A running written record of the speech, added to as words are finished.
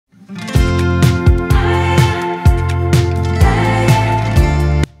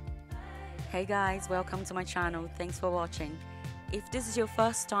guys, welcome to my channel. Thanks for watching. If this is your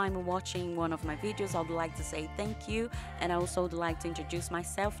first time watching one of my videos, I would like to say thank you, and I also would like to introduce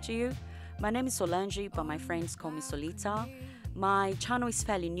myself to you. My name is Solange, but my friends call me Solita. My channel is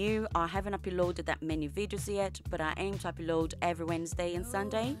fairly new. I haven't uploaded that many videos yet, but I aim to upload every Wednesday and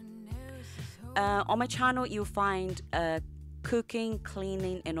Sunday. On my channel you'll find cooking,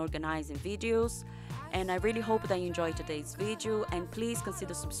 cleaning and organizing videos, and I really hope that you enjoyed today's video, and please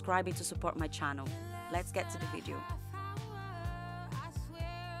consider subscribing to support my channel. Let's get to the video.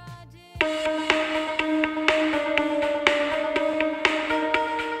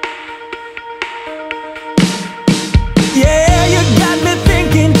 Yeah, you got me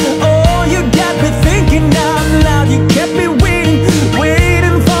thinking, oh, you got me thinking out loud. You kept me waiting,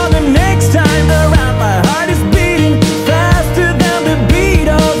 waiting for the next time around. My heart is beating faster than the beat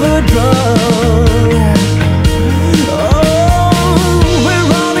of a drum. Oh, we're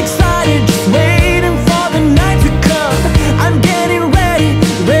all excited, just waiting for the night to come. I'm getting ready,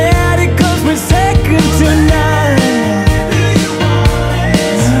 ready, cause we're second tonight.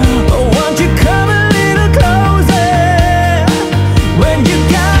 Oh, won't you come a little closer? When you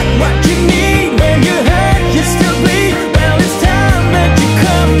got what you need, when you hurt, you still bleed. Well, it's time that you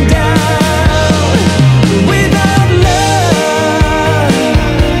come down. Without love,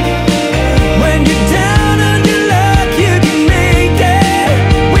 when you're down on your luck, you can make it.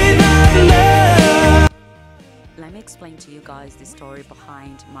 Without love. Let me explain to you guys the story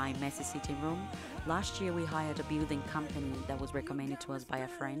behind my messy sitting room. Last year we hired a building company that was recommended to us by a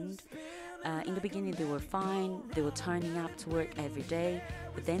friend. In the beginning they were fine, they were turning up to work every day,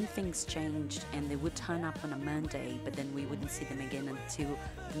 but then things changed and they would turn up on a Monday, but then we wouldn't see them again until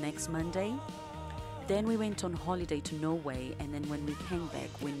the next Monday. Then we went on holiday to Norway, and then when we came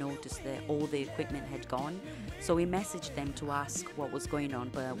back we noticed that all the equipment had gone. So we messaged them to ask what was going on,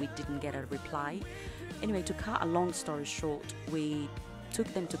 but we didn't get a reply. Anyway, to cut a long story short, we took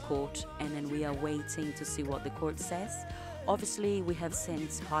them to court, and then we are waiting to see what the court says. Obviously we have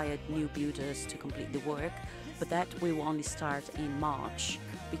since hired new builders to complete the work, but that will only start in March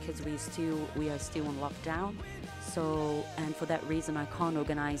because we are still on lockdown. So, and for that reason I can't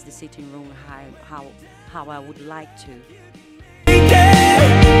organize the sitting room how I would like to.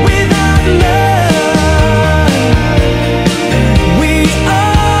 Without love, we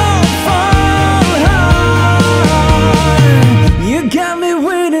all fall hard. You got me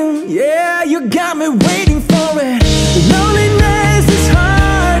waiting, yeah, you got me waiting for it. Loneliness is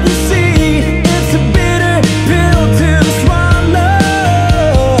hard to see, it's a bitter pill to swallow.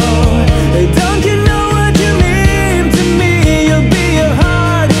 Don't you know what you mean to me? You'll be a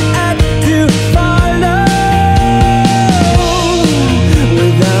hard act to follow.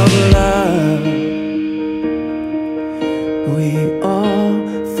 Without love, we all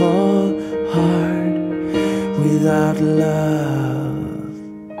fall hard. Without love,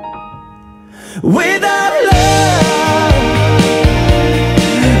 without love.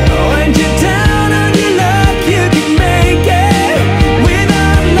 When you're down on your luck, you can make it.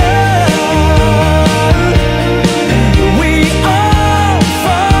 Without love, we all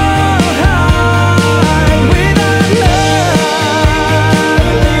fall hard. Without love,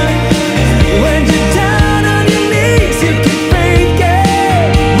 when you're down on your knees, you can make it.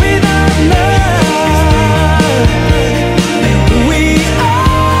 Without love, we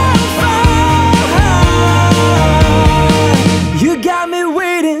all fall hard. You got me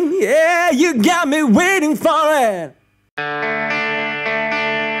waiting, yeah, you got me waiting for it.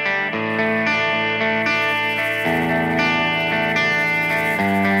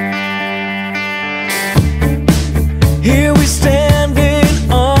 Here we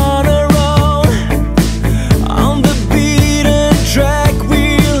standing on our own, on the beaten track.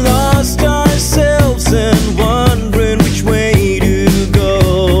 We lost ourselves and wondering which way to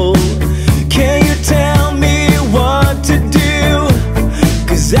go. Can you tell me what to do?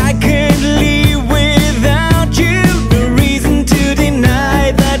 'Cause I can't leave without you.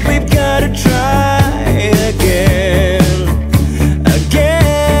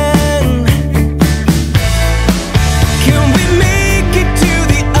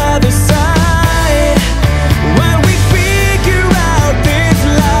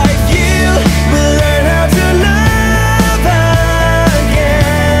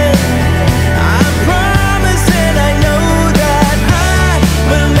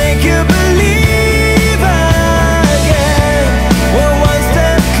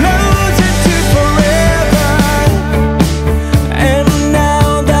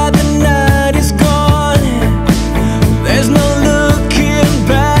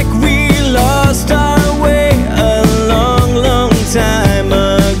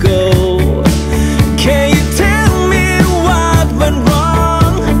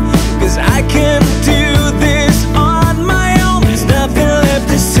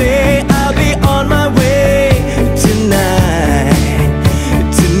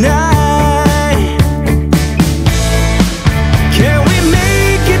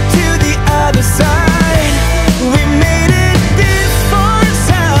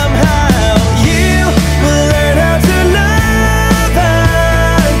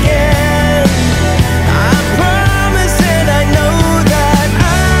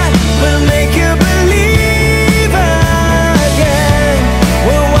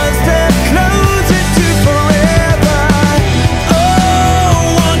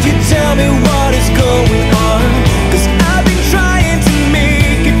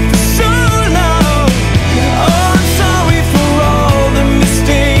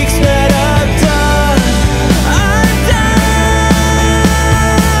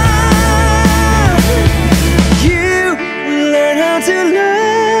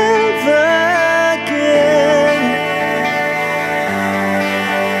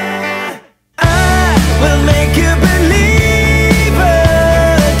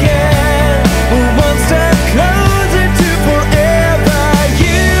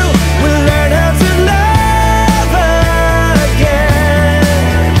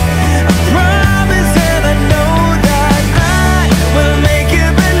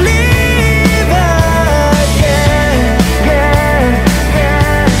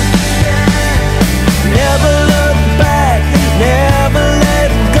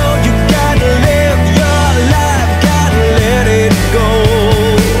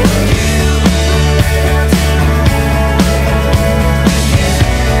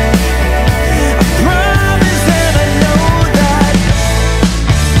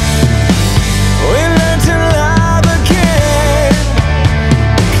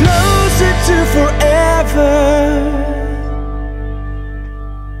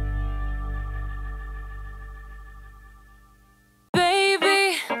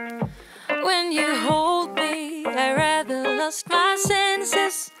 lost my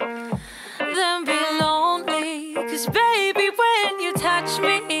senses, then be lonely. 'Cause baby, when you touch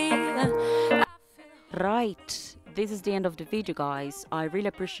me, Right, this is the end of the video, guys. I really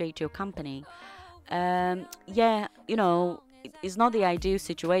appreciate your company. Yeah, you know, it's not the ideal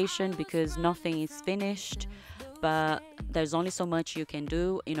situation because nothing is finished, but there's only so much you can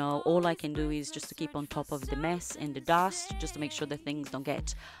do. You know, all I can do is just to keep on top of the mess and the dust, just to make sure that things don't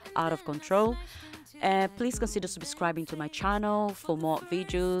get out of control. Please consider subscribing to my channel for more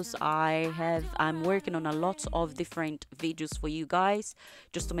videos. I'm working on a lot of different videos for you guys,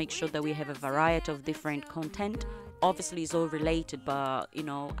 just to make sure that we have a variety of different content. Obviously it's all related, but you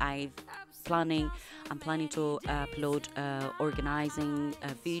know, I'm planning to upload organizing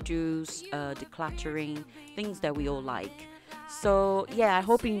videos, decluttering, things that we all like. So yeah, I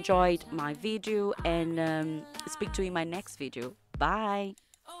hope you enjoyed my video, and speak to you in my next video. Bye.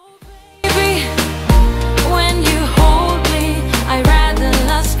 when you hold me, I ran